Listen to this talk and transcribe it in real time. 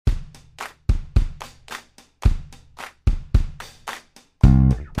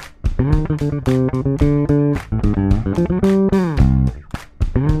Hi,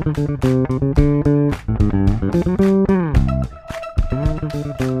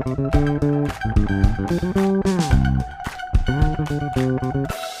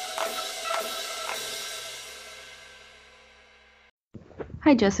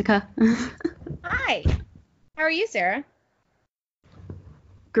 Jessica. Hi. How are you, Sarah?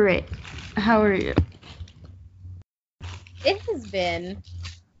 Great. How are you? It has been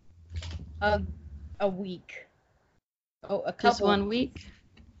a week. Oh, Just 1 week?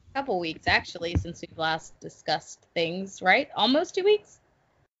 couple weeks actually since we've last discussed things, right? Almost 2 weeks?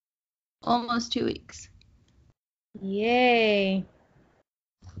 Almost 2 weeks. Yay.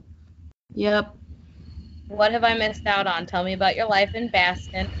 Yep. What have I missed out on? Tell me about your life in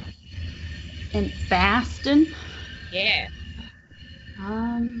Baston. In Baston? Yeah.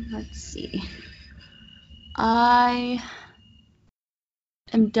 Let's see. I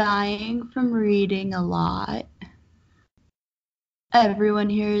am dying from reading a lot. Everyone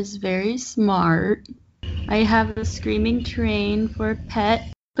here is very smart. I have a screaming train for a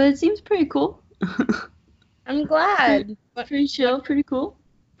pet, but it seems pretty cool. I'm glad. Pretty chill, pretty cool.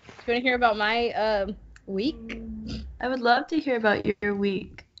 Do you want to hear about my week? I would love to hear about your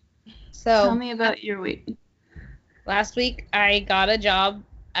week. So, Tell me about your week. last week I got a job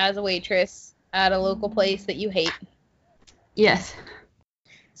as a waitress at a local place that you hate. Yes.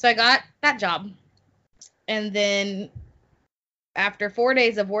 So I got that job. And then after 4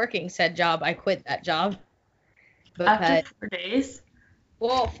 days of working said job, I quit that job. After 4 days?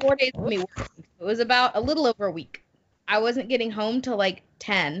 Well, 4 days of me working. It was about a little over a week. I wasn't getting home till like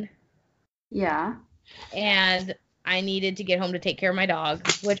 10. Yeah. And I needed to get home to take care of my dog,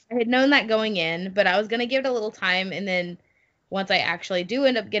 which I had known that going in, but I was going to give it a little time, and then once I actually do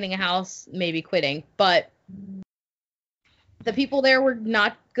end up getting a house, maybe quitting. But the people there were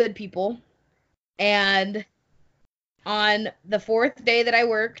not good people. And on the 4th day that I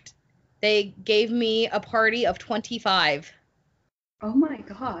worked, they gave me a party of 25. Oh my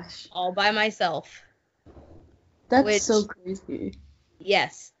gosh. All by myself. That's so crazy.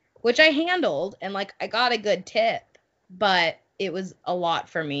 Yes. Which I handled, and like I got a good tip, but it was a lot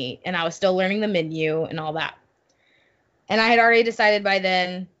for me, and I was still learning the menu and all that. And I had already decided by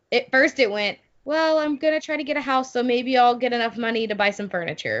then, at first it went, well, I'm going to try to get a house, so maybe I'll get enough money to buy some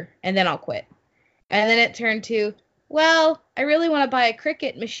furniture, and then I'll quit. And then it turned to, well, I really want to buy a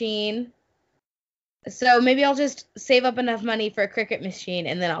Cricut machine, so maybe I'll just save up enough money for a Cricut machine,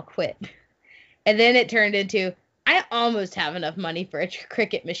 and then I'll quit. And then it turned into, I almost have enough money for a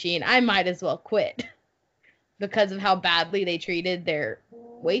Cricut machine. I might as well quit because of how badly they treated their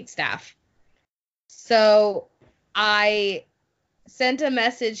wait staff. So I sent a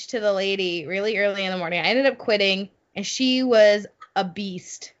message to the lady really early in the morning. I ended up quitting, and she was a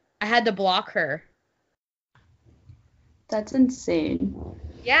beast. I had to block her. That's insane.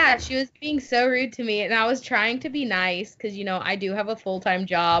 Yeah, she was being so rude to me, and I was trying to be nice because, you know, I do have a full-time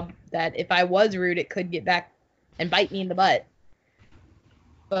job that if I was rude, it could get back and bite me in the butt.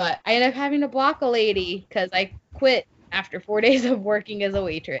 But I ended up having to block a lady because I quit after 4 days of working as a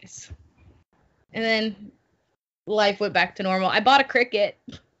waitress. And then life went back to normal. I bought a Cricut.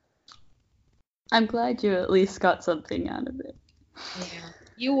 I'm glad you at least got something out of it. Yeah.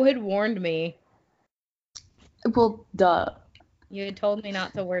 You had warned me. Well, duh. You had told me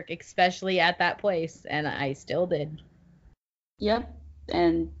not to work, especially at that place, and I still did. Yep.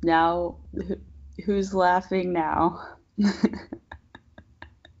 And now, who's laughing now?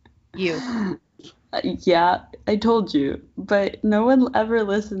 You. Yeah, I told you, but no one ever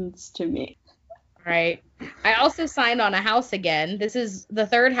listens to me. Right. I also signed on a house again. This is the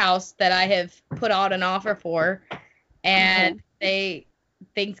third house that I have put out an offer for, and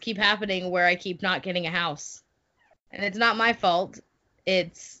things keep happening where I keep not getting a house. And it's not my fault.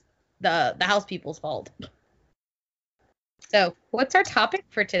 It's the house people's fault. So, what's our topic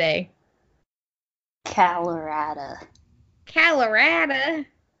for today? Colorado. Colorado.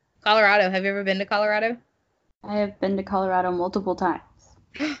 Colorado. Have you ever been to Colorado? I have been to Colorado multiple times.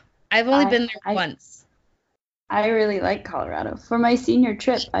 I've only been there once. I really like Colorado. For my senior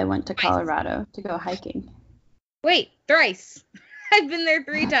trip, I went to Colorado to go hiking. Wait, thrice. I've been there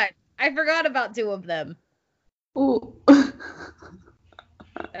 3 times. I forgot about 2 of them. Ooh.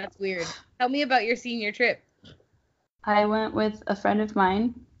 That's weird. Tell me about your senior trip. I went with a friend of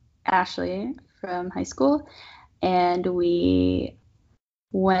mine, Ashley, from high school, and we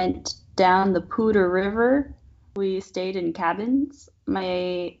went down the Poudre River. We stayed in cabins.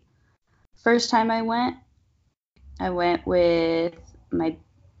 My first time I went with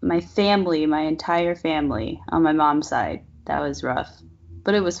my family, my entire family on my mom's side. That was rough,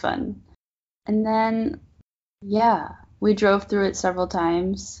 but it was fun. And then, yeah, we drove through it several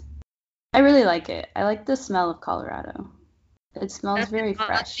times. I really like it. I like the smell of Colorado. It smells That's very an odd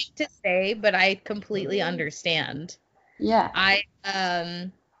fresh. thing to say, but I completely understand. Yeah. I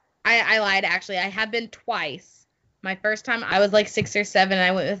lied actually. I have been twice. My first time I was like 6 or 7.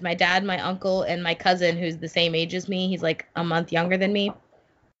 I went with my dad, my uncle, and my cousin who's the same age as me. He's like a month younger than me.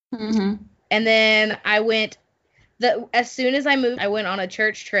 Mm-hmm. And then I went as soon as I moved, I went on a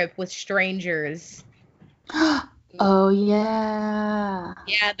church trip with strangers. Oh, yeah.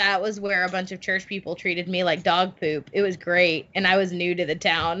 Yeah, that was where a bunch of church people treated me like dog poop. It was great, and I was new to the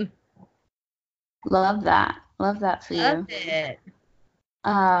town. Love that. Love that for Loved you. it.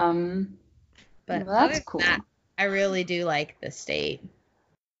 But Well, that's cool. That, I really do like the state.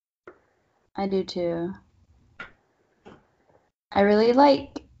 I do too. I really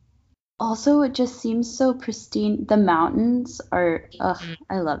like, also it just seems so pristine. The mountains are,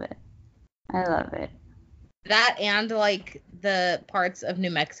 I love it. I love it. That and like the parts of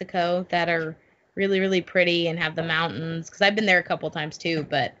New Mexico that are really, really pretty and have the mountains. Because I've been there a couple times too,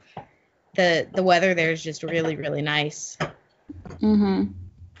 but the weather there is just really, really nice. Mm-hmm.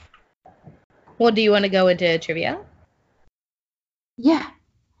 Well, do you want to go into trivia? Yeah.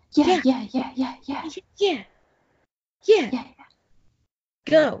 Yeah.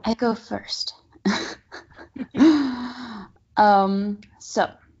 Go. I go first. So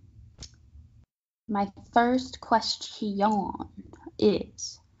my first question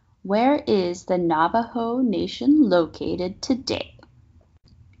is, where is the Navajo Nation located today?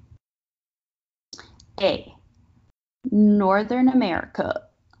 A, Northern America.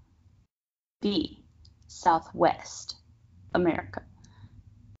 B, Southwest America.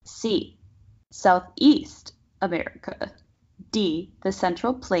 C, Southeast America. D, the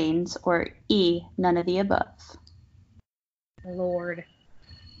Central Plains, or E, none of the above. Lord.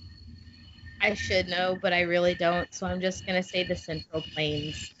 I should know, but I really don't, so I'm just going to say the Central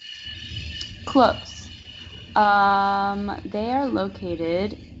Plains. Close. They are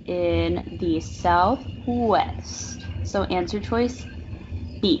located in the Southwest. So answer choice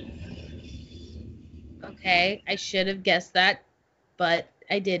B. Okay, I should have guessed that, but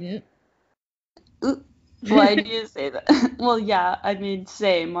I didn't. Ooh, why do you say that? Well, yeah, I mean,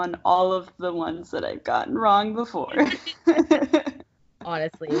 same on all of the ones that I've gotten wrong before.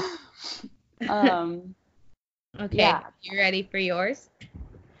 Honestly. Okay, yeah. You ready for yours?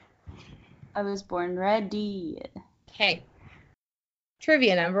 I was born ready. Okay.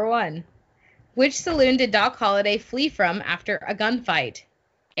 Trivia number 1. Which saloon did Doc Holliday flee from after a gunfight?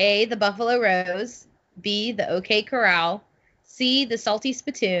 A, the Buffalo Rose. B, the OK Corral. C, the Salty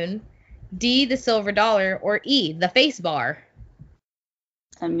Spittoon. D, the Silver Dollar. Or E, the Face Bar.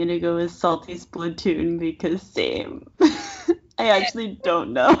 I'm going to go with Salty Spittoon because same. I actually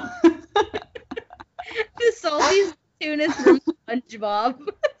don't know. The Salty Spittoon is from SpongeBob.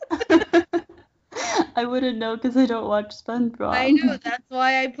 I wouldn't know because I don't watch SpongeBob. I know, that's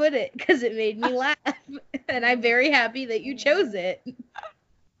why I put it, because it made me laugh. And I'm very happy that you chose it.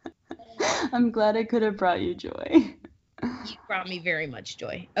 I'm glad I could have brought you joy. You brought me very much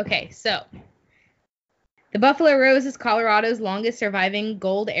joy. Okay, so the Buffalo Rose is Colorado's longest surviving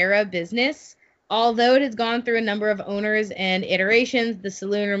gold era business. Although it has gone through a number of owners and iterations, the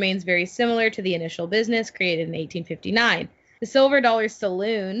saloon remains very similar to the initial business created in 1859. The Silver Dollar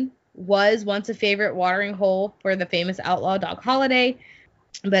Saloon was once a favorite watering hole for the famous outlaw Doc Holliday,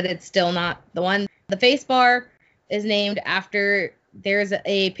 but it's still not the one. The Face Bar is named after, there's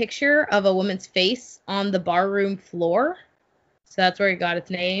a picture of a woman's face on the barroom floor, so that's where it got its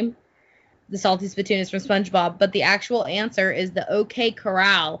name. The Salty Spittoon is from SpongeBob, but the actual answer is the OK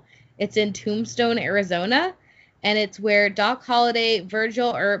Corral. It's in Tombstone, Arizona, and it's where Doc Holliday,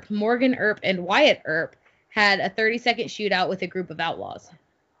 Virgil Earp, Morgan Earp, and Wyatt Earp had a 30-second shootout with a group of outlaws.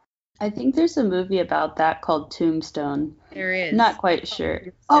 I think there's a movie about that called Tombstone. There is. Not quite sure.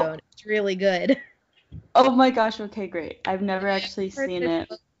 Tombstone. Oh, it's really good. Oh my gosh, okay, great. I've never actually seen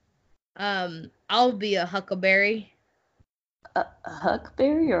it. I'll be a Huckleberry. A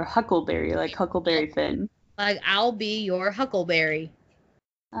Huckberry or Huckleberry, like Huckleberry Finn? Like, I'll be your Huckleberry.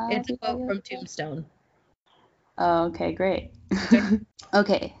 It's a quote from Tombstone. Oh, okay, great.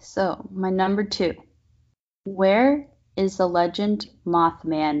 Okay, so my number 2. Where is the legend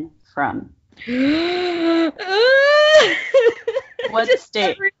Mothman from? What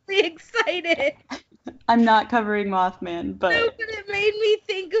state? I'm really excited. I'm not covering Mothman, but... No, but it made me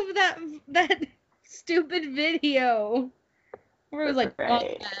think of that stupid video. Where it was like,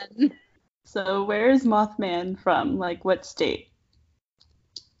 right. Mothman. So where is Mothman from? Like, what state?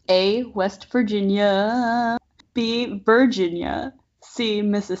 A, West Virginia. B, Virginia. C,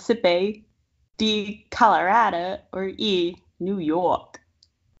 Mississippi. D, Colorado, or E, New York?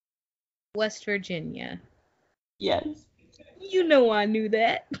 West Virginia. Yes. You know I knew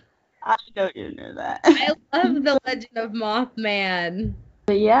that. I know you knew that. I love the Legend of Mothman.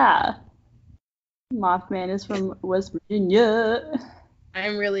 But yeah, Mothman is from West Virginia.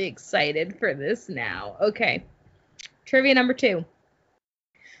 I'm really excited for this now. Okay. Trivia number 2.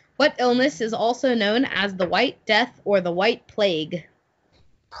 What illness is also known as the White Death or the White Plague?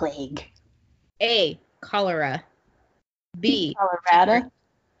 Plague. A. Cholera. B. Colorado.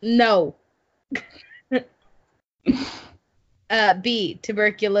 No. B.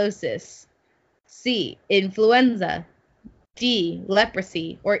 Tuberculosis. C. Influenza. D.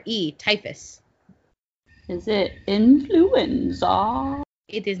 Leprosy. Or E. Typhus. Is it influenza?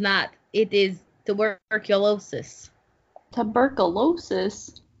 It is not. It is tuberculosis.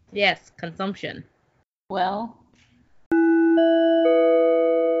 Tuberculosis? Yes, consumption. Well,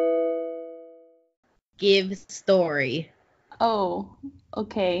 Give story. oh,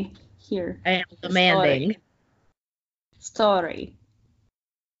 okay. Here. I am demanding. Story.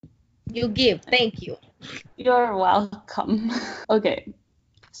 You give. Thank you. You're welcome. Okay.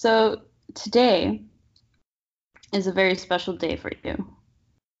 So today is a very special day for you.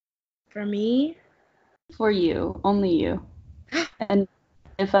 For me? For you. Only you. And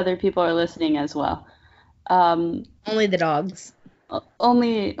if other people are listening as well. Only the dogs.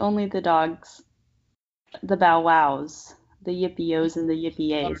 Only the dogs. The bow wows. The yippee-yos and the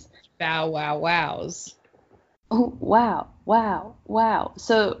yippee-yays. Bow wow wows. Oh, wow.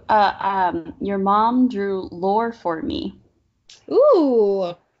 So, your mom drew lore for me.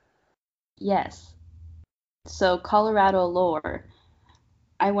 Ooh. Yes. So, Colorado lore.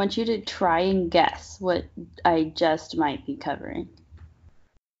 I want you to try and guess what I just might be covering.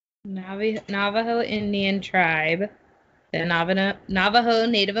 Navajo Indian tribe. The Navajo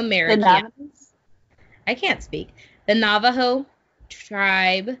Native American. The Navajos? I can't speak. The Navajo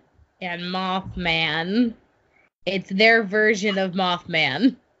tribe and Mothman. It's their version of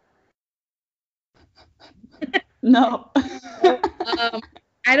Mothman. No.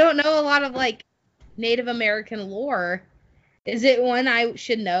 I don't know a lot of like Native American lore. Is it one I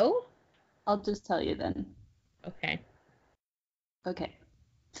should know? I'll just tell you then. Okay. Okay.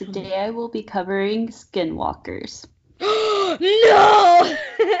 Today I will be covering skinwalkers. No!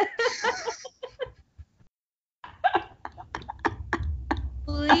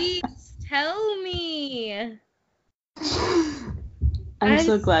 Please tell me. I'm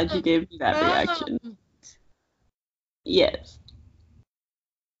so glad you gave me that reaction. Yes.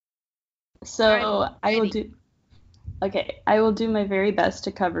 So I will do my very best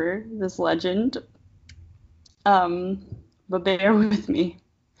to cover this legend. But bear with me.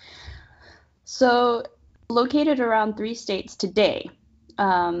 So, located around 3 states today,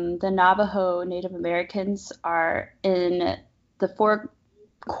 the Navajo Native Americans are in the Four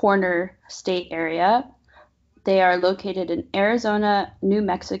Corner State area. They are located in Arizona, New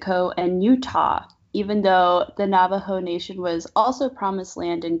Mexico, and Utah, even though the Navajo Nation was also promised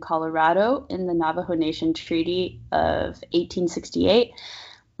land in Colorado in the Navajo Nation Treaty of 1868,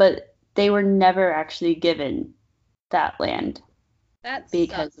 but they were never actually given that land. That's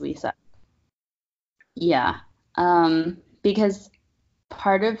because we suck. Yeah, because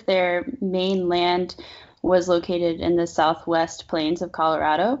part of their main land was located in the southwest plains of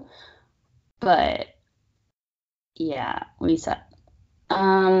Colorado, but yeah, we suck.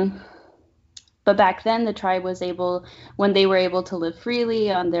 But back then, the tribe was able, when they were able to live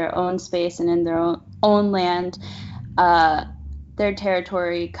freely on their own space and in their own land, their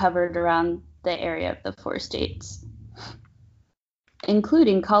territory covered around the area of the 4 states,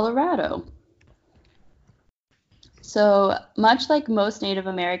 including Colorado. So, much like most Native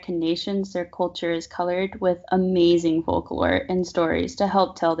American nations, their culture is colored with amazing folklore and stories to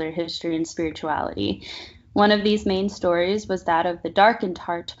help tell their history and spirituality. One of these main stories was that of the darkened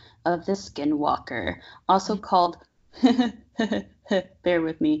heart of the Skinwalker, also called, bear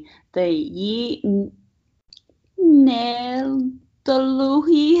with me, the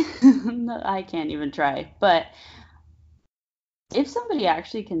Yineldaluhi. I can't even try, but if somebody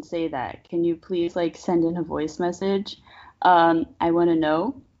actually can say that, can you please send in a voice message? I want to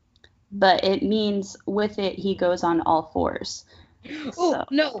know. But it means with it, he goes on all 4s. Oh,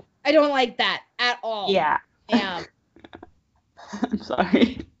 no, I don't like that at all. Yeah. Yeah. I'm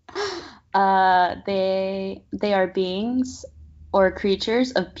sorry. They are beings or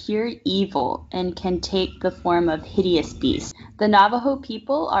creatures of pure evil and can take the form of hideous beasts. The Navajo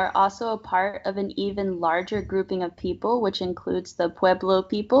people are also a part of an even larger grouping of people, which includes the Pueblo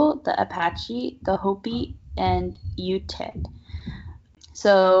people, the Apache, the Hopi, and Ute.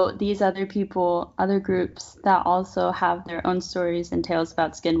 So these other people, other groups that also have their own stories and tales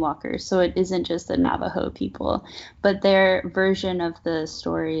about skinwalkers. So it isn't just the Navajo people, but their version of the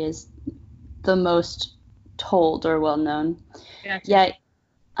story is the most told or well known. Gotcha. Yet,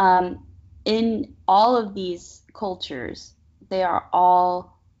 in all of these cultures, they are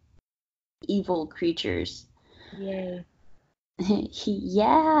all evil creatures. Yay.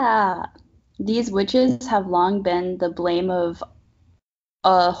 Yeah. These witches have long been the blame of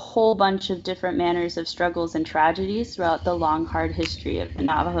a whole bunch of different manners of struggles and tragedies throughout the long, hard history of the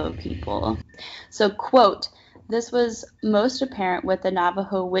Navajo people. So, quote, this was most apparent with the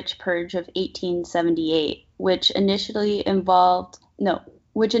Navajo witch purge of 1878, which initially evolved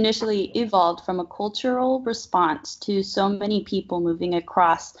from a cultural response to so many people moving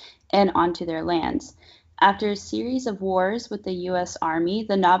across and onto their lands. After a series of wars with the U.S. Army,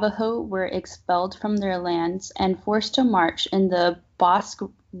 the Navajo were expelled from their lands and forced to march in the Bosque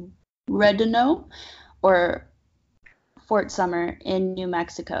Redano, or Fort Summer, in New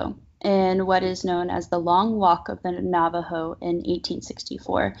Mexico, in what is known as the Long Walk of the Navajo in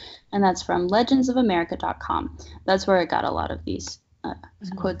 1864. And that's from legendsofamerica.com. That's where I got a lot of these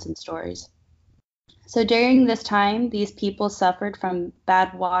quotes and stories. So during this time, these people suffered from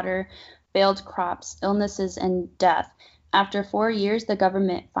bad water, failed crops, illnesses, and death. After 4 years, the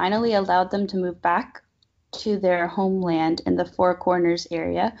government finally allowed them to move back to their homeland in the Four Corners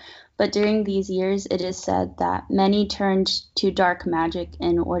area. But during these years, it is said that many turned to dark magic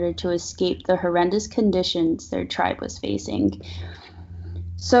in order to escape the horrendous conditions their tribe was facing.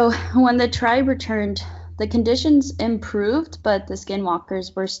 So when the tribe returned, the conditions improved, but the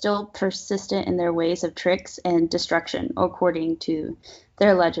skinwalkers were still persistent in their ways of tricks and destruction, according to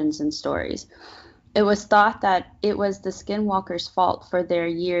their legends and stories. It was thought that it was the skinwalkers' fault for their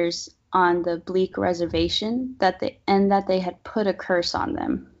years on the bleak reservation that they had put a curse on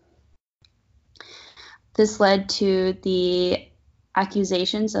them. This led to the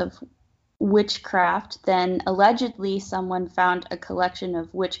accusations of witchcraft. Then allegedly someone found a collection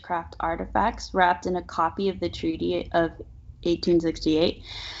of witchcraft artifacts wrapped in a copy of the Treaty of 1868.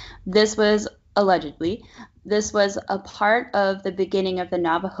 This was a part of the beginning of the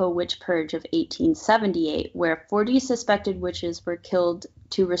Navajo witch purge of 1878, where 40 suspected witches were killed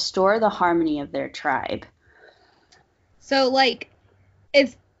to restore the harmony of their tribe. So, like,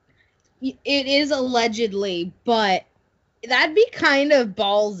 it is allegedly, but that'd be kind of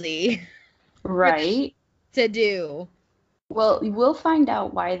ballsy. Right. To do. Well, we'll find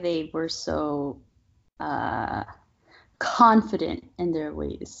out why they were so confident in their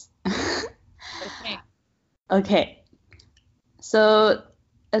ways. Okay. So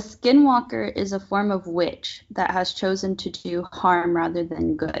a skinwalker is a form of witch that has chosen to do harm rather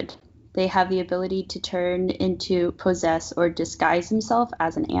than good. They have the ability to turn into, possess, or disguise himself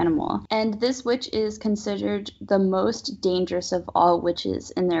as an animal. And this witch is considered the most dangerous of all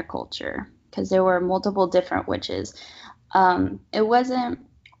witches in their culture, because there were multiple different witches. It wasn't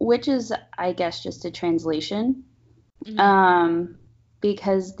witches, I guess, just a translation,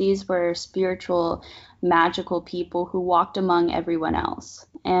 because these were spiritual, magical people who walked among everyone else.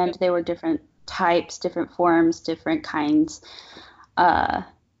 And they were different types, different forms, different kinds.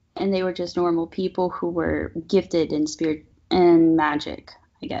 And they were just normal people who were gifted in spirit and magic,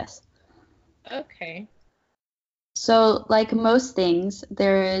 I guess. Okay. So, like most things,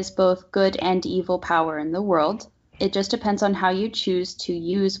 there is both good and evil power in the world. It just depends on how you choose to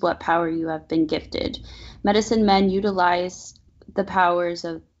use what power you have been gifted. Medicine men utilize the powers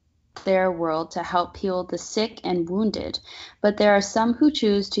of their world to help heal the sick and wounded, but there are some who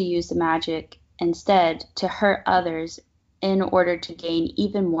choose to use the magic instead to hurt others in order to gain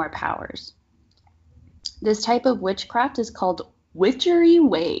even more powers. This type of witchcraft is called Witchery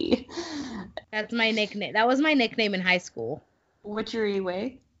Way. That's my nickname. That was my nickname in high school. Witchery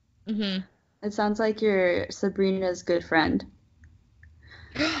Way? Mm-hmm. It sounds like you're Sabrina's good friend.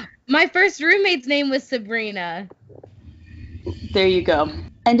 My first roommate's name was Sabrina. There you go.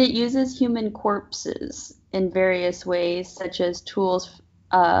 And it uses human corpses in various ways, such as tools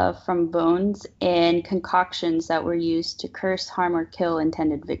from bones and concoctions that were used to curse, harm, or kill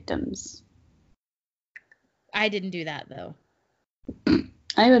intended victims. I didn't do that, though.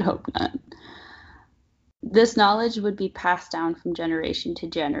 I would hope not. This knowledge would be passed down from generation to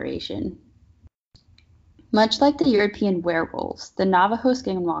generation. Much like the European werewolves, the Navajo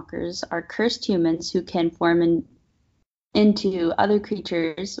skinwalkers are cursed humans who can form into other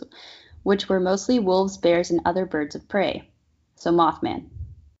creatures, which were mostly wolves, bears, and other birds of prey. So Mothman.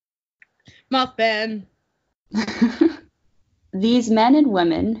 Mothman. These men and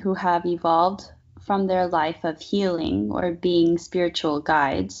women who have evolved from their life of healing or being spiritual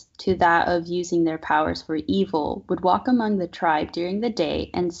guides to that of using their powers for evil would walk among the tribe during the day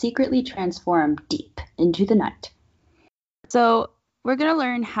and secretly transform deep into the night. So we're going to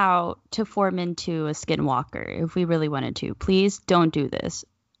learn how to form into a skinwalker if we really wanted to. Please don't do this.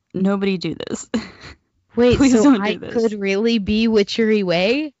 Nobody do this. Wait, Please so don't I do this. could really be Witchery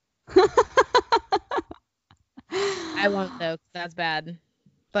Way? I won't though, 'cause that's bad.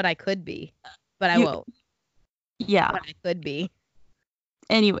 But I could be. But I won't. Yeah. But I could be.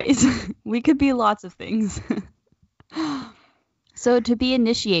 Anyways, we could be lots of things. So to be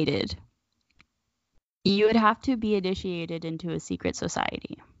initiated, you would have to be initiated into a secret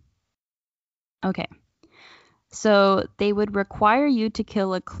society. Okay. So they would require you to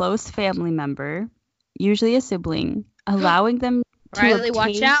kill a close family member, usually a sibling, allowing them to Riley, obtain...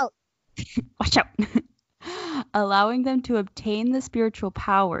 watch out. Watch out. Allowing them to obtain the spiritual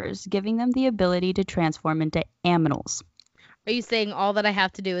powers, giving them the ability to transform into aminals. Are you saying all that I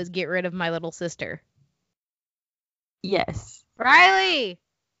have to do is get rid of my little sister? Yes. Riley!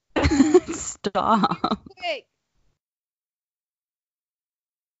 Stop. Quick!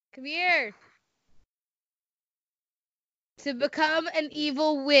 Come here. To become an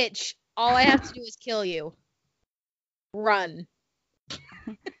evil witch, all I have to do is kill you. Run.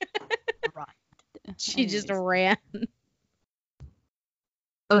 Right. She just ran.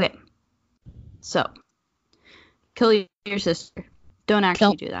 Okay. So, kill your sister. Don't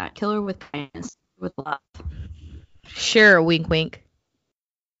actually do that. Kill her with kindness, with love. Sure, wink wink.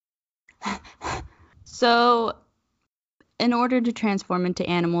 So, in order to transform into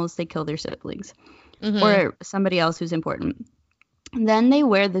animals, they kill their siblings or somebody else who's important. Then they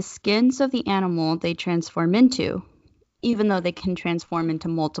wear the skins of the animal they transform into, even though they can transform into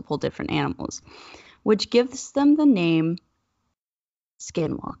multiple different animals, which gives them the name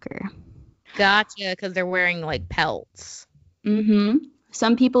Skinwalker. Gotcha, because they're wearing like pelts.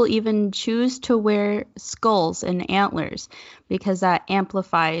 Some people even choose to wear skulls and antlers because that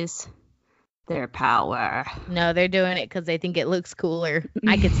amplifies their power. No, they're doing it because they think it looks cooler.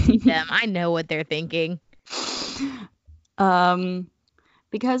 I could see them. I know what they're thinking.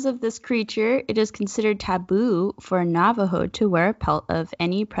 Because of this creature, it is considered taboo for a Navajo to wear a pelt of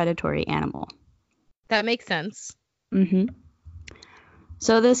any predatory animal. That makes sense.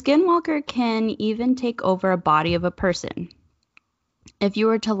 So the Skinwalker can even take over a body of a person. If you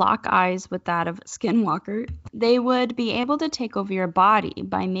were to lock eyes with that of a Skinwalker, they would be able to take over your body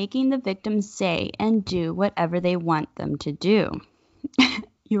by making the victim say and do whatever they want them to do.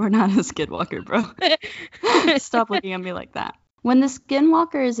 You are not a Skinwalker, bro. Stop looking at me like that. When the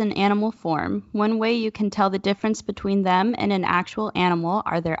Skinwalker is in animal form, one way you can tell the difference between them and an actual animal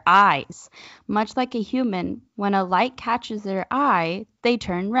are their eyes. Much like a human, when a light catches their eye, they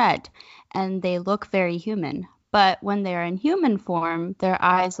turn red, and they look very human. But when they're in human form, their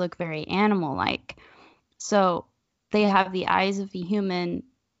eyes look very animal-like. So they have the eyes of a human,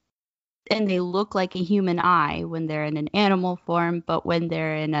 and they look like a human eye when they're in an animal form, but when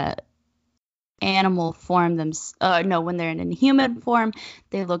they're in a animal form, when they're in a human form,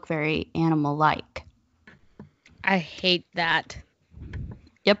 they look very animal-like. I hate that.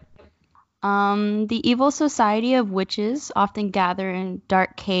 Yep. The evil society of witches often gather in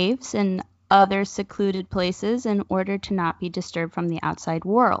dark caves and other secluded places in order to not be disturbed from the outside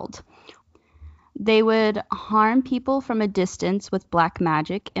world. They would harm people from a distance with black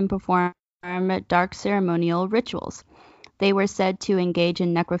magic and perform dark ceremonial rituals. They were said to engage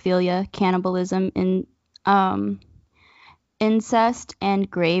in necrophilia, cannibalism, incest,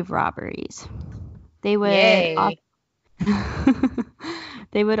 and grave robberies. They would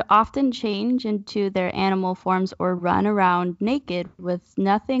they would often change into their animal forms or run around naked with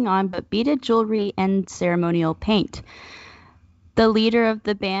nothing on but beaded jewelry and ceremonial paint. The leader of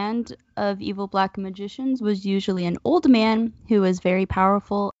the band of evil black magicians was usually an old man who was very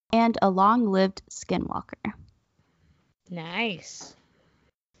powerful and a long-lived skinwalker. Nice.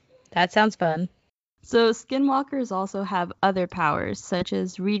 That sounds fun. So skinwalkers also have other powers, such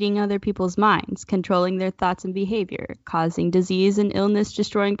as reading other people's minds, controlling their thoughts and behavior, causing disease and illness,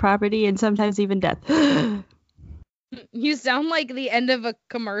 destroying property, and sometimes even death. You sound like the end of a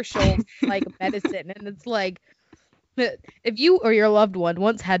commercial, like medicine, and it's like, if you or your loved one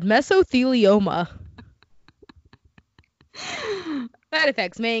once had mesothelioma, side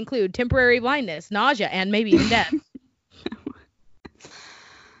effects may include temporary blindness, nausea, and maybe even death.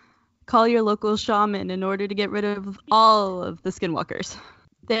 Call your local shaman in order to get rid of all of the skinwalkers.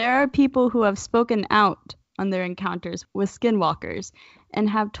 There are people who have spoken out on their encounters with skinwalkers and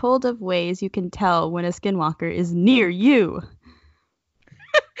have told of ways you can tell when a skinwalker is near you.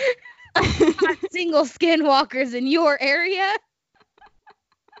 God single skinwalkers in your area?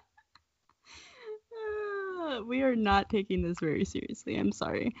 We are not taking this very seriously. I'm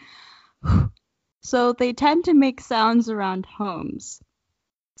sorry. So they tend to make sounds around homes,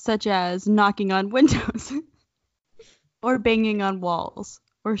 such as knocking on windows, or banging on walls,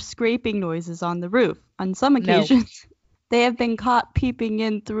 or scraping noises on the roof. On some occasions, they have been caught peeping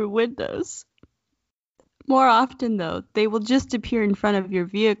in through windows. More often, though, they will just appear in front of your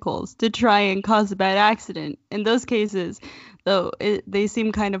vehicles to try and cause a bad accident. In those cases, though, they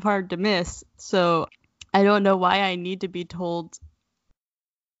seem kind of hard to miss, so I don't know why I need to be told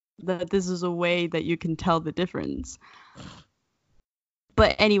that this is a way that you can tell the difference.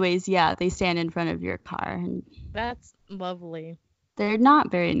 But anyways, yeah, they stand in front of your car. And that's lovely. They're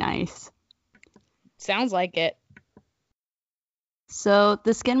not very nice. Sounds like it. So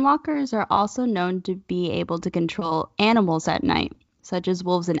the skinwalkers are also known to be able to control animals at night, such as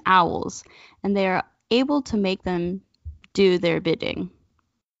wolves and owls, and they are able to make them do their bidding.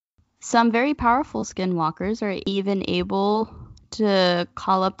 Some very powerful skinwalkers are even able to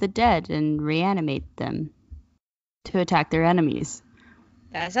call up the dead and reanimate them to attack their enemies.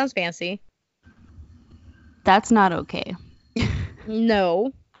 That sounds fancy. That's not okay.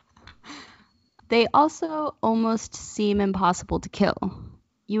 No. They also almost seem impossible to kill.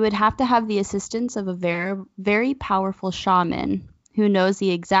 You would have to have the assistance of a very, very powerful shaman who knows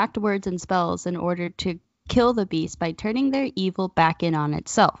the exact words and spells in order to kill the beast by turning their evil back in on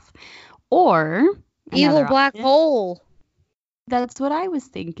itself. Or evil black hole. That's what I was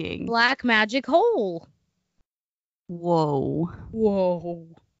thinking. Black magic hole. Whoa. Whoa.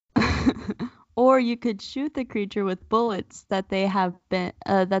 Or you could shoot the creature with bullets that they have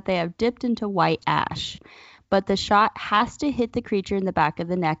dipped into white ash. But the shot has to hit the creature in the back of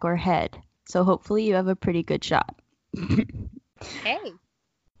the neck or head. So hopefully you have a pretty good shot. Hey.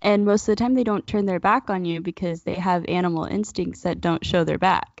 And most of the time they don't turn their back on you because they have animal instincts that don't show their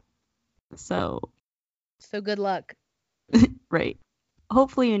back. So good luck. Right.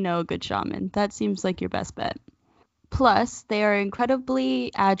 Hopefully you know a good shaman. That seems like your best bet. Plus, they are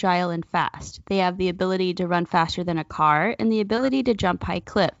incredibly agile and fast. They have the ability to run faster than a car and the ability to jump high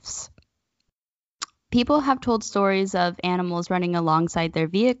cliffs. People have told stories of animals running alongside their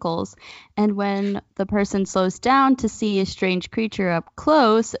vehicles, and when the person slows down to see a strange creature up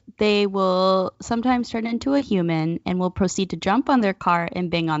close, they will sometimes turn into a human and will proceed to jump on their car and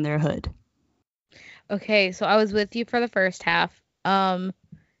bang on their hood. Okay, so I was with you for the first half.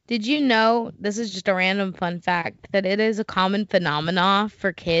 Did you know, this is just a random fun fact, that it is a common phenomenon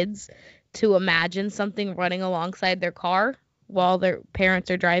for kids to imagine something running alongside their car while their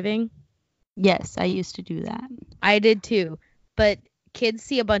parents are driving? Yes, I used to do that. I did too. But kids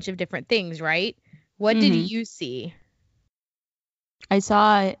see a bunch of different things, right? What did you see? I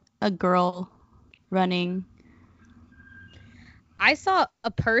saw a girl running. I saw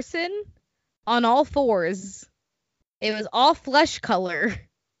a person on all fours. It was all flesh color.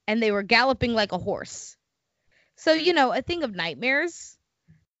 And they were galloping like a horse. So, a thing of nightmares.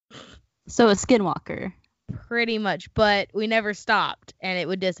 So a skinwalker. Pretty much, but we never stopped, and it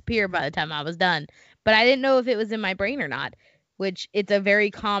would disappear by the time I was done. But I didn't know if it was in my brain or not, which it's a very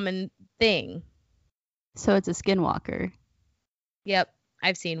common thing. So it's a skinwalker. Yep,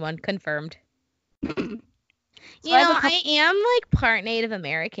 I've seen one, confirmed. I am like part Native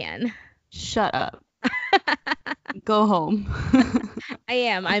American. Shut up. Go home. I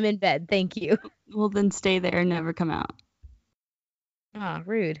am. I'm in bed. Thank you. Well, then stay there and never come out. Ah,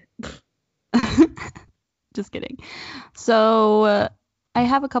 rude. Just kidding. So I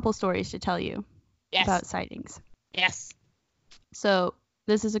have a couple stories to tell you about sightings. Yes. So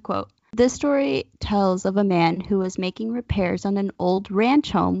this is a quote. This story tells of a man who was making repairs on an old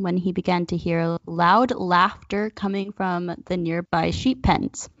ranch home when he began to hear loud laughter coming from the nearby sheep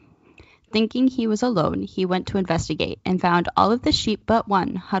pens. Thinking he was alone, he went to investigate and found all of the sheep but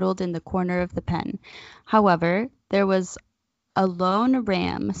one huddled in the corner of the pen. However, there was a lone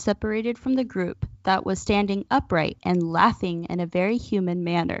ram separated from the group that was standing upright and laughing in a very human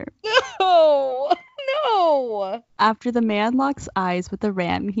manner. No! After the man locks eyes with the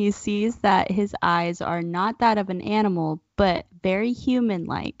ram, he sees that his eyes are not that of an animal, but very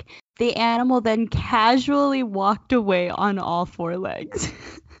human-like. The animal then casually walked away on all four legs.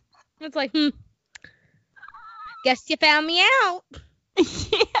 It's like, guess you found me out.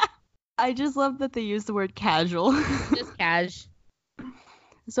 Yeah. I just love that they use the word casual. Just cash.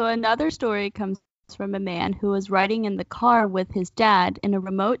 So another story comes from a man who was riding in the car with his dad in a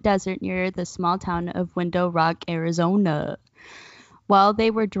remote desert near the small town of Window Rock, Arizona. While they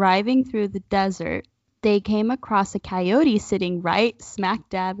were driving through the desert, they came across a coyote sitting right smack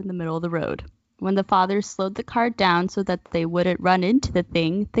dab in the middle of the road. When the father slowed the car down so that they wouldn't run into the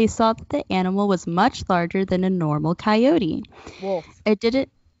thing, they saw that the animal was much larger than a normal coyote. Wolf. It didn't.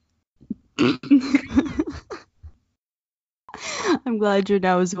 I'm glad you're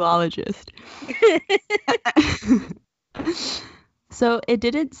now a zoologist. So it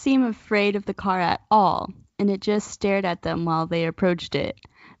didn't seem afraid of the car at all, and it just stared at them while they approached it.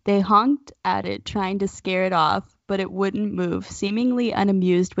 They honked at it, trying to scare it off, but it wouldn't move, seemingly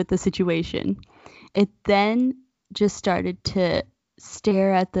unamused with the situation. It then just started to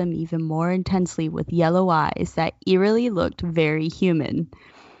stare at them even more intensely with yellow eyes that eerily looked very human.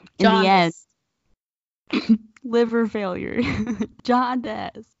 In the end, liver failure.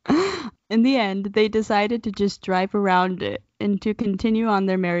 Jaundice. In the end, they decided to just drive around it and to continue on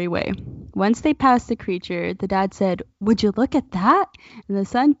their merry way. Once they passed the creature, the dad said, "Would you look at that?" And the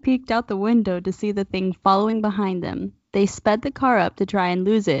son peeked out the window to see the thing following behind them. They sped the car up to try and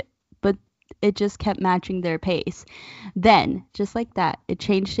lose it, but it just kept matching their pace. Then, just like that, it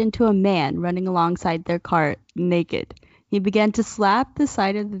changed into a man running alongside their car, naked. He began to slap the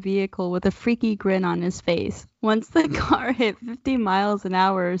side of the vehicle with a freaky grin on his face. Once the car hit 50 miles an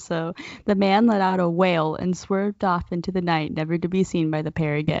hour or so, the man let out a wail and swerved off into the night, never to be seen by the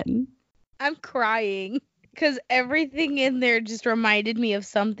pair again. I'm crying because everything in there just reminded me of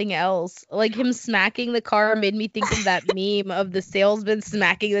something else. Like him smacking the car made me think of that meme of the salesman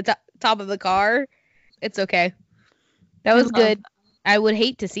smacking the top of the car. It's okay. That was good. I would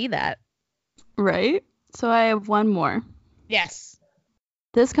hate to see that. Right? So I have one more. Yes.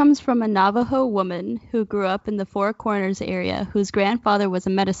 This comes from a Navajo woman who grew up in the Four Corners area, whose grandfather was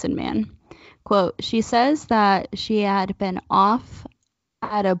a medicine man. Quote, she says that she had been off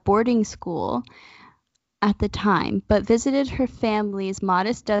at a boarding school at the time, but visited her family's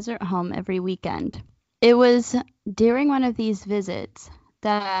modest desert home every weekend. It was during one of these visits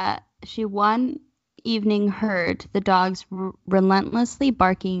that she one evening heard the dogs relentlessly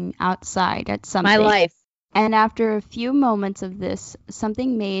barking outside at something. My life. And after a few moments of this,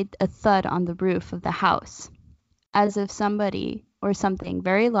 something made a thud on the roof of the house, as if somebody or something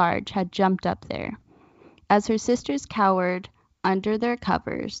very large had jumped up there. As her sisters cowered under their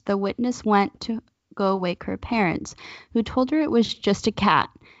covers, the witness went to go wake her parents, who told her it was just a cat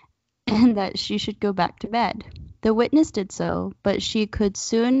and that she should go back to bed. The witness did so, but she could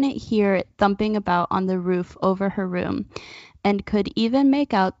soon hear it thumping about on the roof over her room, and could even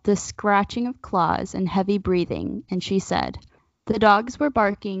make out the scratching of claws and heavy breathing, and she said, "The dogs were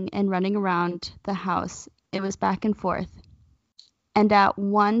barking and running around the house. It was back and forth. And at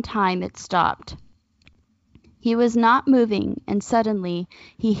one time it stopped. He was not moving, and suddenly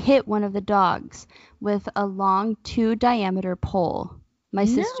he hit one of the dogs with a long 2-diameter pole. My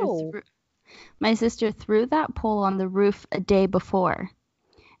sister threw that pole on the roof a day before,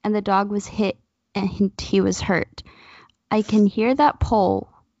 and the dog was hit and he was hurt. I can hear that pole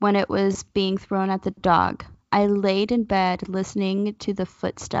when it was being thrown at the dog. I laid in bed listening to the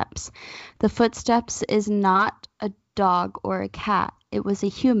footsteps. The footsteps is not a dog or a cat. It was a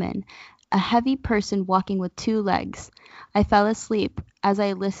human, a heavy person walking with 2 legs. I fell asleep as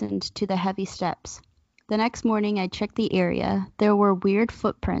I listened to the heavy steps. The next morning I checked the area. There were weird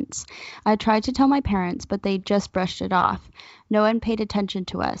footprints. I tried to tell my parents, but they just brushed it off. No one paid attention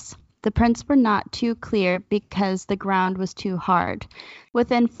to us. The prints were not too clear because the ground was too hard.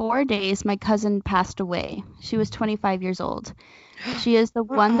 Within 4 days, my cousin passed away. She was 25 years old. She is the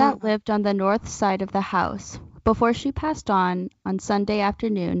one that lived on the north side of the house. Before she passed on Sunday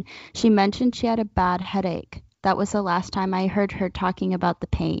afternoon, she mentioned she had a bad headache. That was the last time I heard her talking about the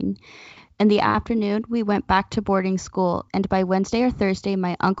pain. In the afternoon, we went back to boarding school, and by Wednesday or Thursday,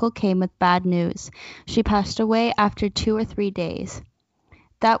 my uncle came with bad news. She passed away after 2 or 3 days.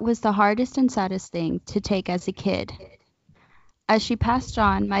 That was the hardest and saddest thing to take as a kid. As she passed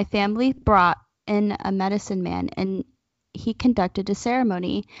on, my family brought in a medicine man, and he conducted a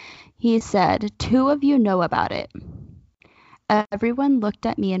ceremony. He said, "2 of you know about it." Everyone looked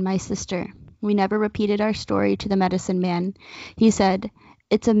at me and my sister. We never repeated our story to the medicine man. He said,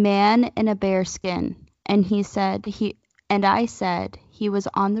 "It's a man in a bear skin." And I said he was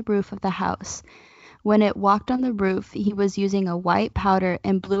on the roof of the house. When it walked on the roof, he was using a white powder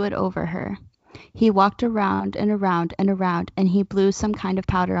and blew it over her. He walked around and around and around, and he blew some kind of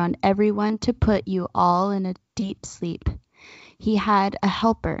powder on everyone to put you all in a deep sleep. He had a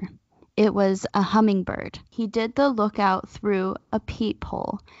helper. It was a hummingbird. He did the lookout through a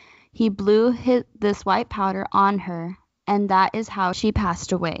peephole. He blew this white powder on her, and that is how she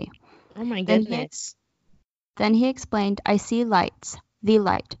passed away. Oh my goodness. Then he explained, "I see lights. The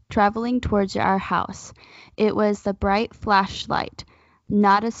light traveling towards our house. It was the bright flashlight,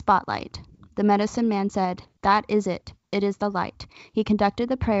 not a spotlight. The medicine man said, "That is it. It is the light." He conducted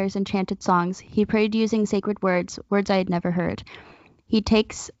the prayers and chanted songs. He prayed using sacred words, words I had never heard. He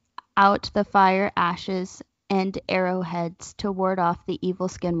takes out the fire, ashes, and arrowheads to ward off the evil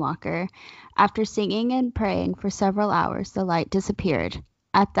skinwalker. After singing and praying for several hours, the light disappeared.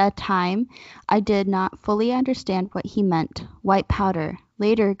 At that time, I did not fully understand what he meant. White powder.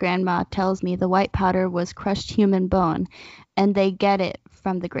 Later, Grandma tells me the white powder was crushed human bone, and they get it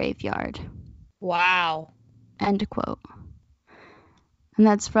from the graveyard. Wow. End quote. And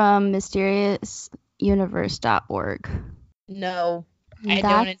that's from mysteriousuniverse.org. No, I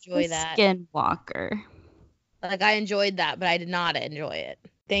don't enjoy that. Skinwalker. Like, I enjoyed that, but I did not enjoy it.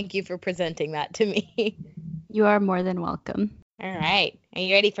 Thank you for presenting that to me. You are more than welcome. All right. Are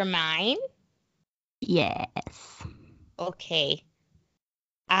you ready for mine? Yes. Okay.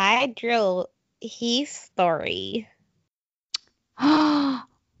 I drew history. The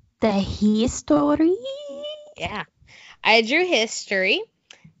history? Yeah. I drew history.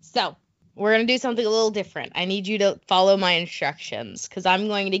 So, we're going to do something a little different. I need you to follow my instructions because I'm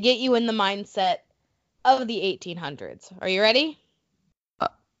going to get you in the mindset of the 1800s. Are you ready?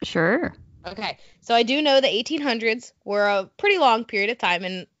 Sure. Okay. So I do know the 1800s were a pretty long period of time,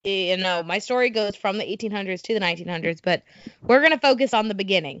 and my story goes from the 1800s to the 1900s, but we're going to focus on the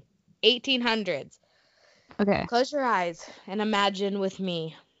beginning. 1800s. Okay. Close your eyes and imagine with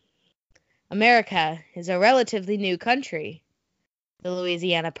me. America is a relatively new country. The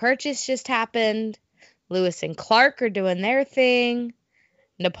Louisiana Purchase just happened. Lewis and Clark are doing their thing.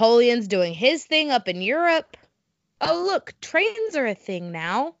 Napoleon's doing his thing up in Europe. Oh, look, trains are a thing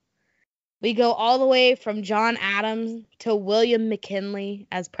now. We go all the way from John Adams to William McKinley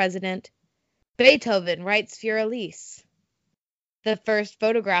as president. Beethoven writes Fur-Elise. The first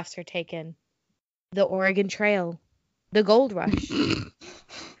photographs are taken. The Oregon Trail. The Gold Rush.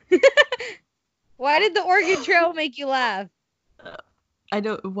 Why did the Oregon Trail make you laugh?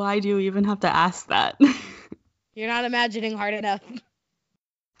 Why do you even have to ask that? You're not imagining hard enough.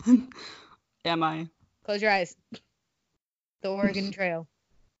 Am I? Close your eyes. The Oregon Trail.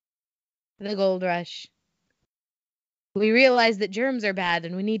 The Gold Rush. We realize that germs are bad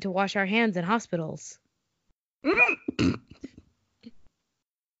and we need to wash our hands in hospitals. The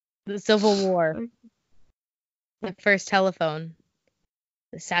Civil War. The first telephone.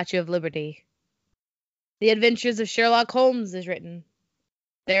 The Statue of Liberty. The Adventures of Sherlock Holmes is written.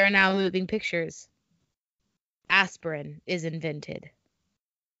 There are now moving pictures. Aspirin is invented.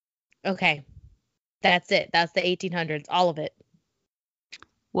 Okay. That's it. That's the 1800s. All of it.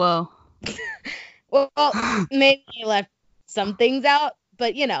 Whoa. Well, maybe I left some things out,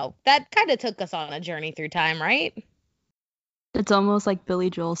 but that kind of took us on a journey through time, right? It's almost like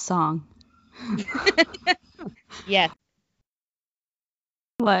Billy Joel's song. Yeah.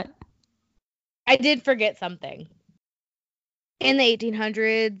 What? I did forget something. In the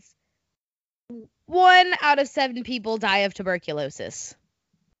 1800s, 1 out of 7 people die of tuberculosis.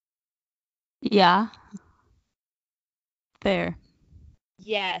 Yeah. Fair.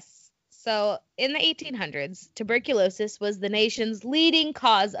 Yes. So in the 1800s, tuberculosis was the nation's leading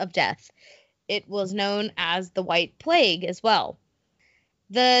cause of death. It was known as the White Plague as well.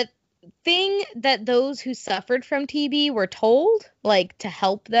 The thing that those who suffered from TB were told, like to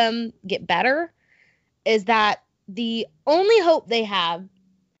help them get better, is that the only hope they have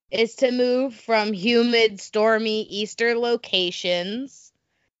is to move from humid, stormy eastern locations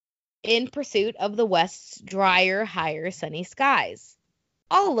in pursuit of the West's drier, higher sunny skies,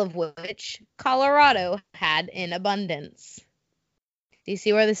 all of which Colorado had in abundance. Do you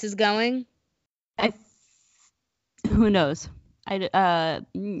see where this is going? Who knows?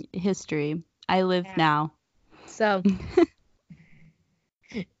 History. I live now. So,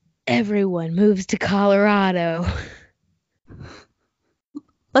 everyone moves to Colorado.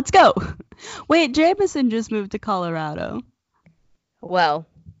 Let's go. Wait, Jameson just moved to Colorado. Well,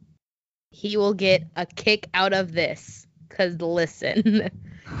 he will get a kick out of this. Because listen,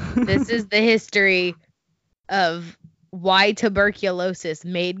 this is the history of why tuberculosis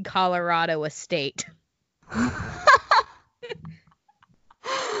made Colorado a state.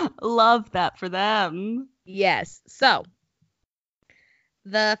 Love that for them. Yes. So,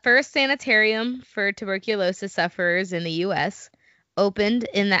 the first sanitarium for tuberculosis sufferers in the U.S. opened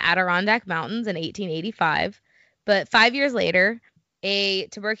in the Adirondack Mountains in 1885. But 5 years later, a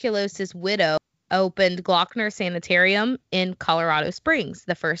tuberculosis widow opened Glockner Sanitarium in Colorado Springs,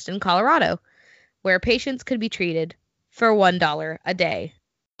 the first in Colorado, where patients could be treated for $1 a day.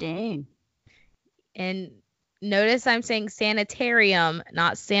 Dang. And notice I'm saying sanitarium,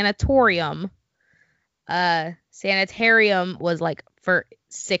 not sanatorium. Sanitarium was like for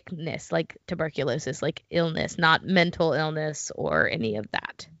sickness, like tuberculosis, like illness, not mental illness or any of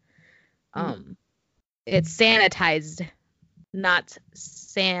that. It's sanitized, not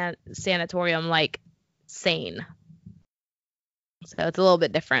sanatorium like sane. So it's a little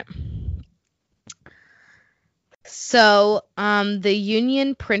bit different. So the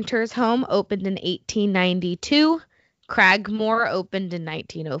Union Printers Home opened in 1892. Cragmore opened in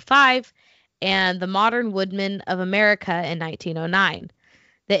 1905. And the Modern Woodmen of America in 1909.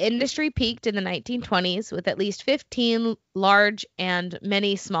 The industry peaked in the 1920s with at least 15 large and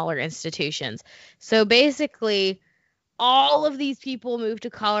many smaller institutions. So basically, all of these people moved to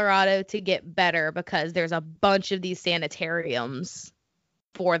Colorado to get better because there's a bunch of these sanitariums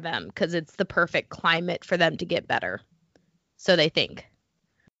for them because it's the perfect climate for them to get better. So they think.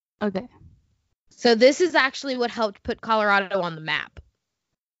 Okay. So this is actually what helped put Colorado on the map.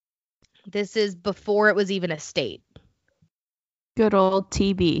 This is before it was even a state. Good old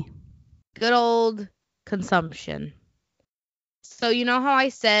TB. Good old consumption. So you know how I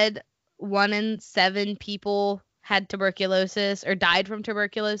said 1 in 7 people had tuberculosis or died from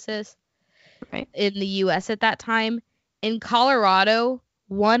tuberculosis? Right. In the U.S. at that time? In Colorado,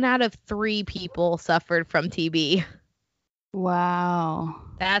 1 out of 3 people suffered from TB. Wow.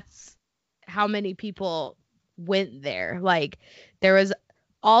 That's how many people went there. Like, there was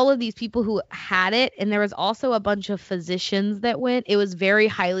all of these people who had it, and there was also a bunch of physicians that went. It was very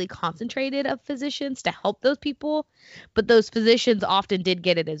highly concentrated of physicians to help those people, but those physicians often did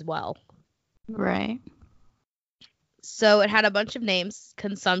get it as well. Right. So it had a bunch of names: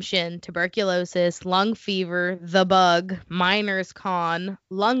 consumption, tuberculosis, lung fever, the bug, miner's con,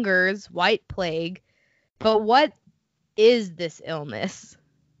 lungers, white plague. But what is this illness?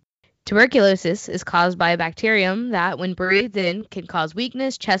 Tuberculosis is caused by a bacterium that, when breathed in, can cause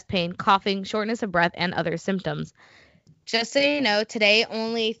weakness, chest pain, coughing, shortness of breath, and other symptoms. Just so you know, today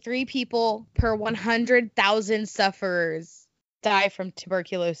only 3 people per 100,000 sufferers die from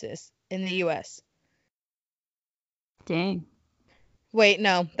tuberculosis in the U.S. Dang. Wait,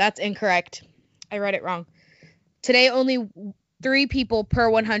 no, that's incorrect. I read it wrong. Today only 3 people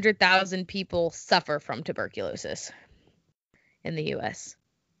per 100,000 people suffer from tuberculosis in the U.S.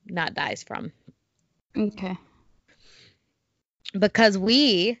 Not dies from. Okay. Because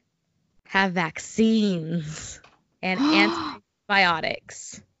we have vaccines and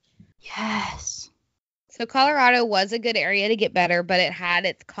antibiotics. Yes. So Colorado was a good area to get better, but it had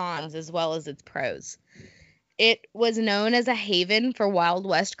its cons as well as its pros. It was known as a haven for Wild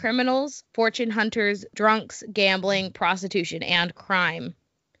West criminals, fortune hunters, drunks, gambling, prostitution, and crime.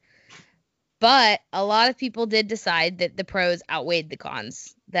 But a lot of people did decide that the pros outweighed the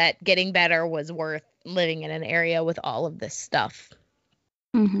cons, that getting better was worth living in an area with all of this stuff.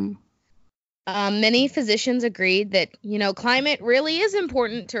 Mm-hmm. Many physicians agreed that, climate really is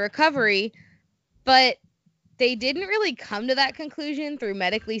important to recovery, but they didn't really come to that conclusion through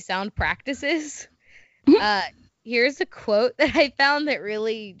medically sound practices. Here's a quote that I found that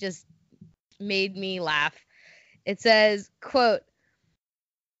really just made me laugh. It says, quote,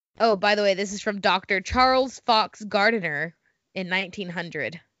 oh, by the way, this is from Dr. Charles Fox Gardiner in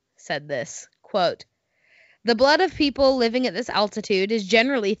 1900, said this, quote, the blood of people living at this altitude is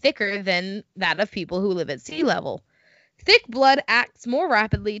generally thicker than that of people who live at sea level. Thick blood acts more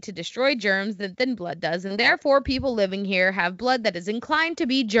rapidly to destroy germs than thin blood does, and therefore people living here have blood that is inclined to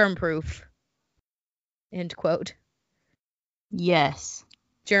be germ-proof. End quote. Yes.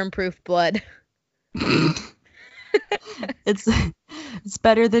 Germ-proof blood. It's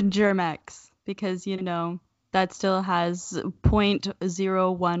better than Germ-X because, that still has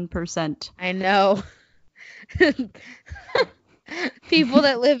 0.01%. I know. People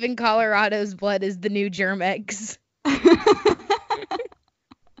that live in Colorado's blood is the new Germ-X.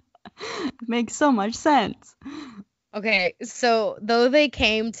 Makes so much sense. Okay, so though they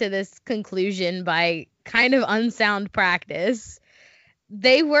came to this conclusion by kind of unsound practice,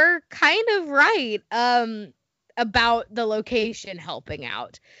 they were kind of right about the location helping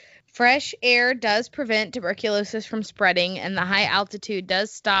out. Fresh air does prevent tuberculosis from spreading, and the high altitude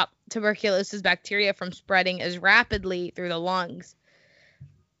does stop tuberculosis bacteria from spreading as rapidly through the lungs.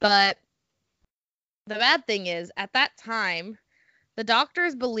 But the bad thing is, at that time, the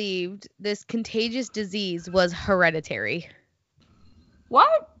doctors believed this contagious disease was hereditary.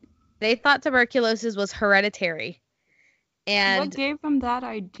 What? They thought tuberculosis was hereditary. And what gave them that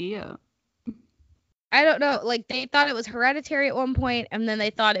idea? I don't know. Like, they thought it was hereditary at one point, and then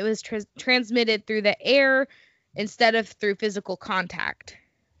they thought it was transmitted through the air instead of through physical contact.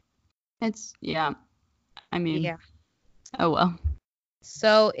 Yeah. I mean, yeah. Oh, well.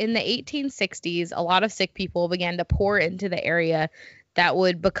 So in the 1860s, a lot of sick people began to pour into the area that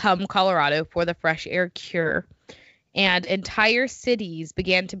would become Colorado for the fresh air cure. And entire cities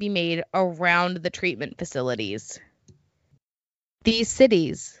began to be made around the treatment facilities. These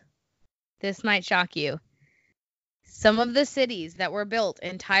cities, this might shock you, some of the cities that were built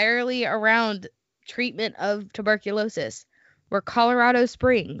entirely around treatment of tuberculosis were Colorado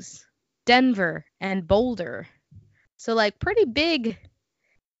Springs, Denver, and Boulder. So like pretty big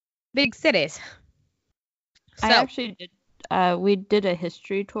cities. So, I actually did. We did a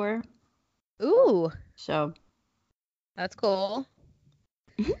history tour. Ooh. So. That's cool.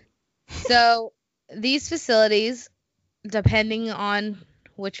 So these facilities, depending on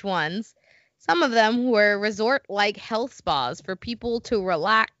which ones, some of them were resort-like health spas for people to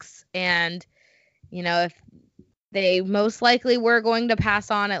relax and, if they most likely were going to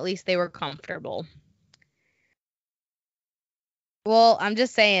pass on, at least they were comfortable. Well, I'm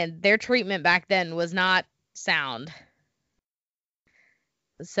just saying, their treatment back then was not sound.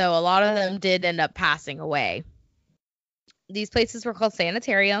 So a lot of them did end up passing away. These places were called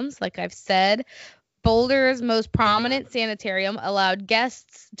sanitariums, like I've said. Boulder's most prominent sanitarium allowed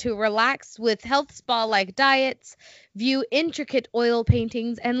guests to relax with health spa-like diets, view intricate oil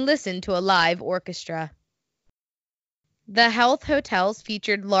paintings, and listen to a live orchestra. The health hotels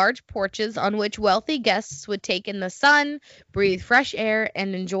featured large porches on which wealthy guests would take in the sun, breathe fresh air,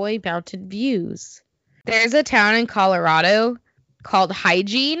 and enjoy mountain views. There's a town in Colorado called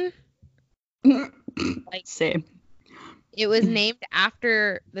Hygiene. Same. It was named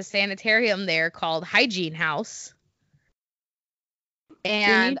after the sanitarium there called Hygiene House.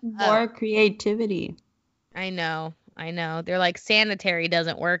 And we need more creativity. I know. They're like, sanitary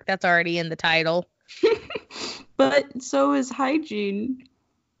doesn't work. That's already in the title. But so is hygiene.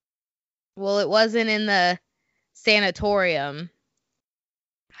 Well, it wasn't in the sanatorium.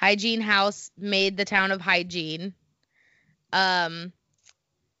 Hygiene House made the town of Hygiene.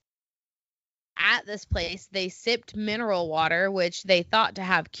 At this place, they sipped mineral water, which they thought to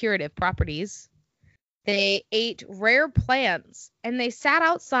have curative properties. They ate rare plants, and they sat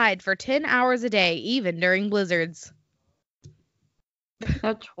outside for 10 hours a day, even during blizzards.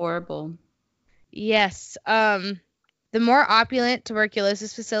 That's horrible. Yes. The more opulent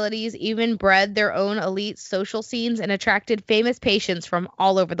tuberculosis facilities even bred their own elite social scenes and attracted famous patients from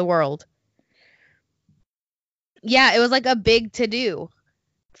all over the world. Yeah, it was like a big to-do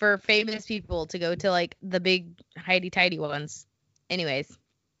for famous people to go to like the big hidey-tidy ones. Anyways,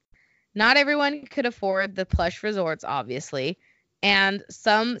 not everyone could afford the plush resorts, obviously, and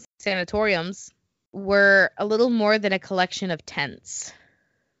some sanatoriums were a little more than a collection of tents.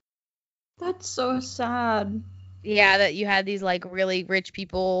 That's so sad. Yeah, that you had these like really rich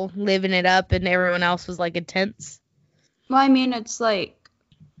people living it up and everyone else was like in tents. Well, I mean, it's like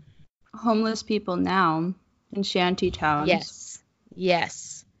homeless people now in shanty towns. Yes.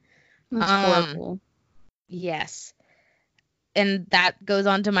 That's horrible. Yes. And that goes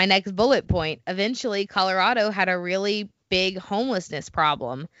on to my next bullet point. Eventually, Colorado had a really big homelessness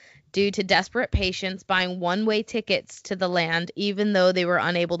problem due to desperate patients buying one-way tickets to the land even though they were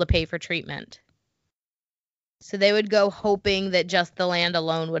unable to pay for treatment. So they would go hoping that just the land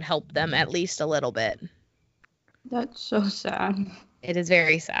alone would help them at least a little bit. That's so sad. It is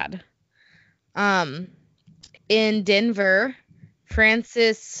very sad. In Denver,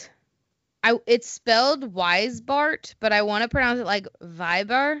 Francis... it's spelled Weisbart, but I want to pronounce it like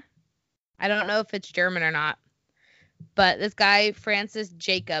Weiber. I don't know if it's German or not. But this guy, Francis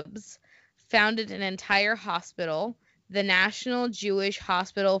Jacobs, founded an entire hospital, the National Jewish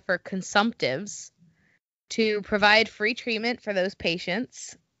Hospital for Consumptives, to provide free treatment for those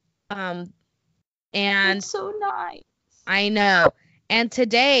patients. And that's so nice. I know. And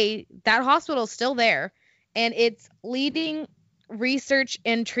today, that hospital is still there, and it's leading research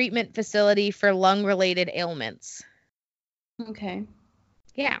and treatment facility for lung-related ailments. Okay.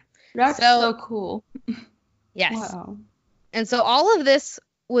 Yeah. That's so cool. Yes. Wow. And so all of this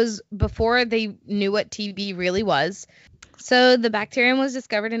was before they knew what TB really was. So the bacterium was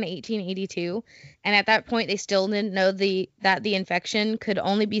discovered in 1882, and at that point they still didn't know that the infection could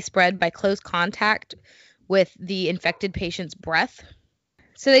only be spread by close contact with the infected patient's breath.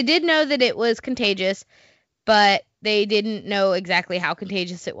 So they did know that it was contagious, but they didn't know exactly how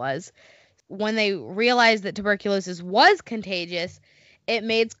contagious it was. When they realized that tuberculosis was contagious, it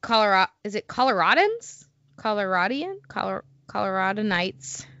made Coloradans?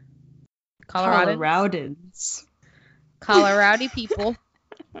 Coloradonites. Colorado people.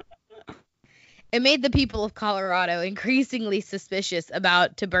 It made the people of Colorado increasingly suspicious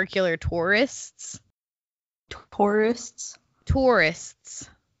about tubercular tourists. Tourists? tourists,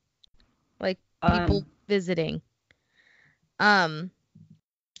 like people visiting.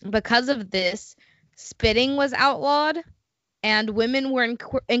 Because of this, spitting was outlawed, and women were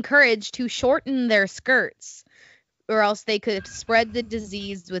encouraged to shorten their skirts, or else they could spread the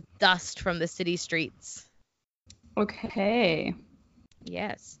disease with dust from the city streets. Okay.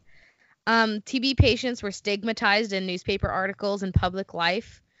 Yes. TB patients were stigmatized in newspaper articles and public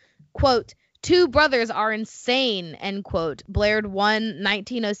life. Quote, "Two brothers are insane," end quote, blared one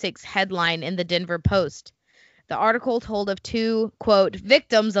 1906 headline in the Denver Post. The article told of two, quote,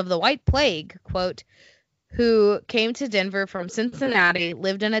 "victims of the White Plague," quote, who came to Denver from Cincinnati,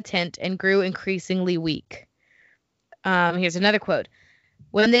 lived in a tent, and grew increasingly weak. Here's another quote.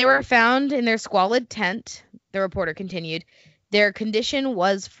 "When they were found in their squalid tent," the reporter continued, "their condition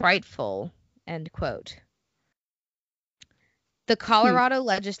was frightful," end quote. The Colorado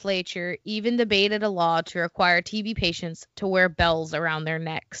legislature even debated a law to require TB patients to wear bells around their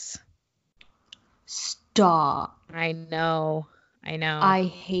necks. Stop. I know. I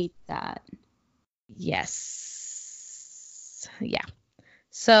hate that. Yes. Yeah.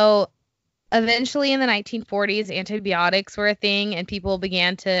 So eventually in the 1940s, antibiotics were a thing and people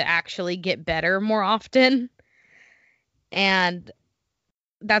began to actually get better more often. And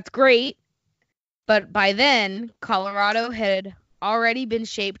that's great. But by then, Colorado had already been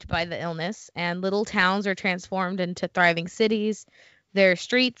shaped by the illness, and little towns are transformed into thriving cities. Their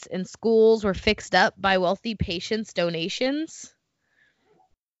streets and schools were fixed up by wealthy patients' donations.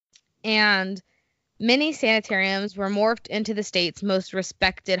 And many sanitariums were morphed into the state's most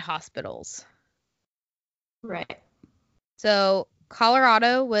respected hospitals. Right. So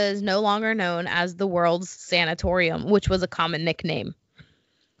Colorado was no longer known as the world's sanatorium, which was a common nickname.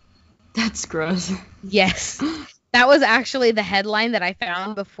 That's gross. Yes. That was actually the headline that I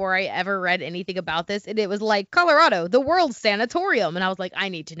found before I ever read anything about this. And it was like, Colorado, the world's sanatorium. And I was like, I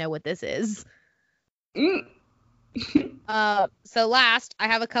need to know what this is. So last, I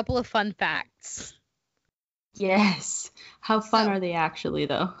have a couple of fun facts. Yes. How fun are they actually,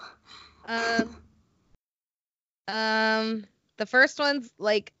 though? The first one's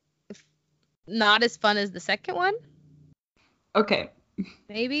like not as fun as the second one. Okay.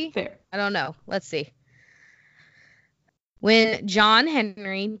 Maybe? Fair. I don't know. Let's see. When John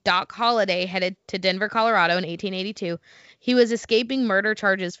Henry Doc Holliday headed to Denver, Colorado in 1882, he was escaping murder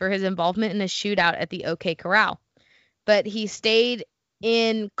charges for his involvement in a shootout at the OK Corral. But he stayed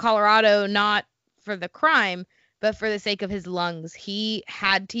in Colorado not for the crime, but for the sake of his lungs. He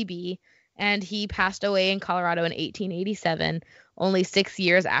had TB, and he passed away in Colorado in 1887, only 6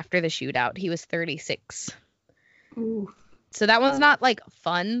 years after the shootout. He was 36. Ooh. So that one's not like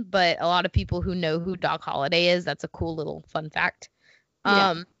fun, but a lot of people who know who Doc Holliday is, that's a cool little fun fact.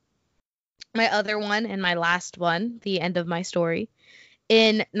 Yeah. My other one and my last one, the end of my story.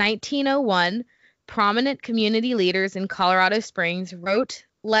 In 1901, prominent community leaders in Colorado Springs wrote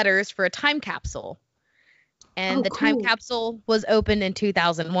letters for a time capsule. And time capsule was opened in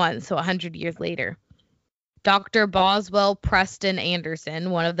 2001, so 100 years later. Dr. Boswell Preston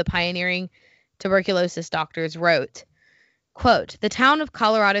Anderson, one of the pioneering tuberculosis doctors, wrote, quote, "The town of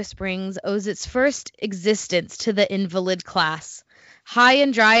Colorado Springs owes its first existence to the invalid class. High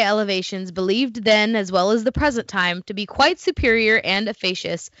and dry elevations believed then as well as the present time to be quite superior and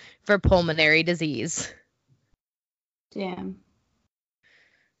efficacious for pulmonary disease." Damn.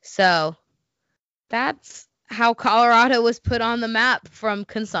 So that's how Colorado was put on the map from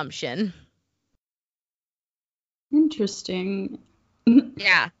consumption. Interesting.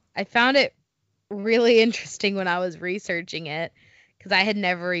 Yeah, I found it really interesting when I was researching it because I had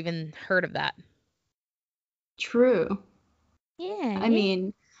never even heard of that. True. Yeah. I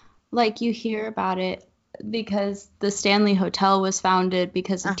mean, like you hear about it because the Stanley Hotel was founded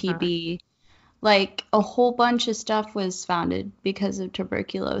because of TB. Like a whole bunch of stuff was founded because of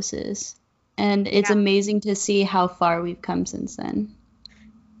tuberculosis. And it's amazing to see how far we've come since then.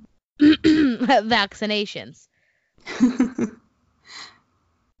 Vaccinations.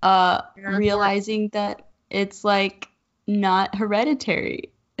 Realizing that it's like not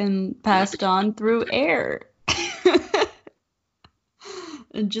hereditary and passed on through air.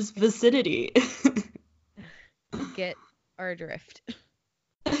 And just vicinity. Get our drift.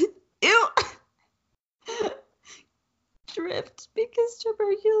 Ew. Drift because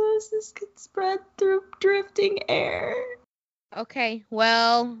tuberculosis could spread through drifting air. Okay,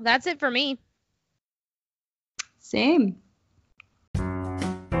 well, that's it for me. Same.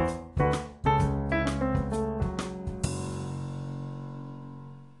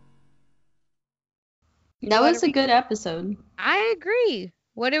 That was a good episode. I agree.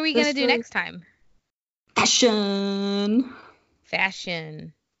 What are we going to do next time? Fashion.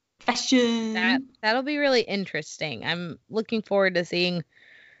 Fashion. Fashion. That'll be really interesting. I'm looking forward to seeing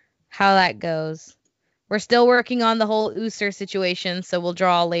how that goes. We're still working on the whole ooster situation, so we'll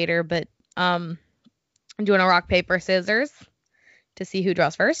draw later, but I'm doing a rock, paper, scissors to see who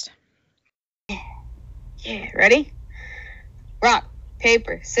draws first. Yeah, ready? Rock,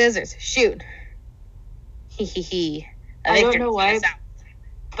 paper, scissors, shoot. Hee. I don't know why,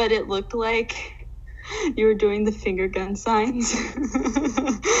 but it looked like you were doing the finger gun signs.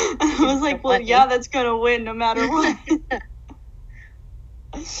 I was like, well, yeah, that's going to win no matter what.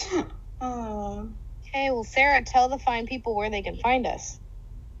 Okay, well, Sarah, tell the fine people where they can find us.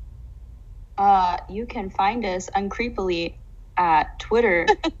 You can find us uncreepily at Twitter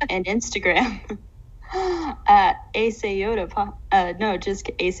and Instagram at Aceota. No, just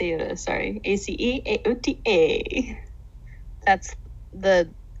Aceota. Sorry, ACEAOTA. That's the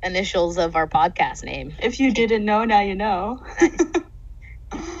initials of our podcast name. If you didn't know, now you know.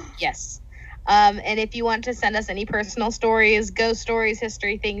 Yes. And if you want to send us any personal stories, ghost stories,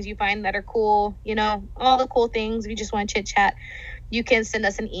 history, things you find that are cool, all the cool things, if you just want to chit chat, you can send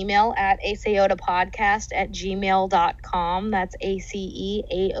us an email at aceotapodcast@gmail.com. That's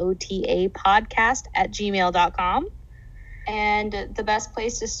ACEAOTA podcast@gmail.com. And the best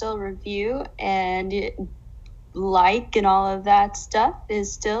place to still review and like and all of that stuff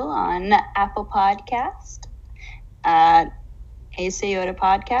is still on Apple Podcast at Aceota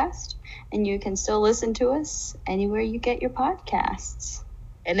Podcast. And you can still listen to us anywhere you get your podcasts.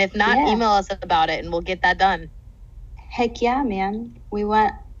 And if not, email us about it and we'll get that done. Heck yeah, man. We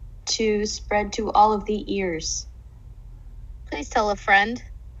want to spread to all of the ears. Please tell a friend.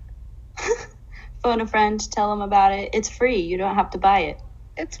 Phone a friend, tell them about it. It's free. You don't have to buy it.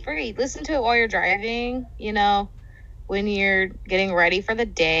 It's free. Listen to it while you're driving, when you're getting ready for the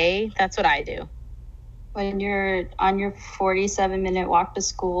day. That's what I do. When you're on your 47-minute walk to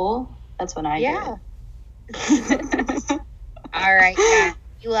school, that's when I do it. All right, guys.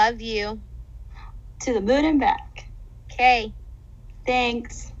 We love you. To the moon and back. Okay.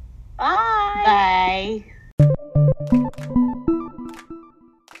 Thanks. Bye. Bye.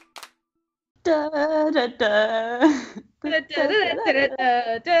 Da, da, da.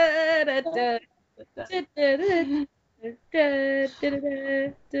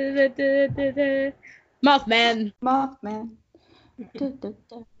 Mothman. Mothman.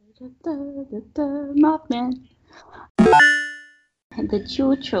 Mothman. The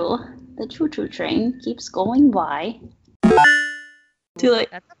choo-choo train keeps going by.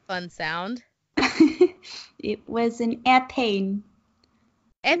 That's a fun sound. It was an airplane.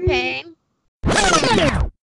 Airplane.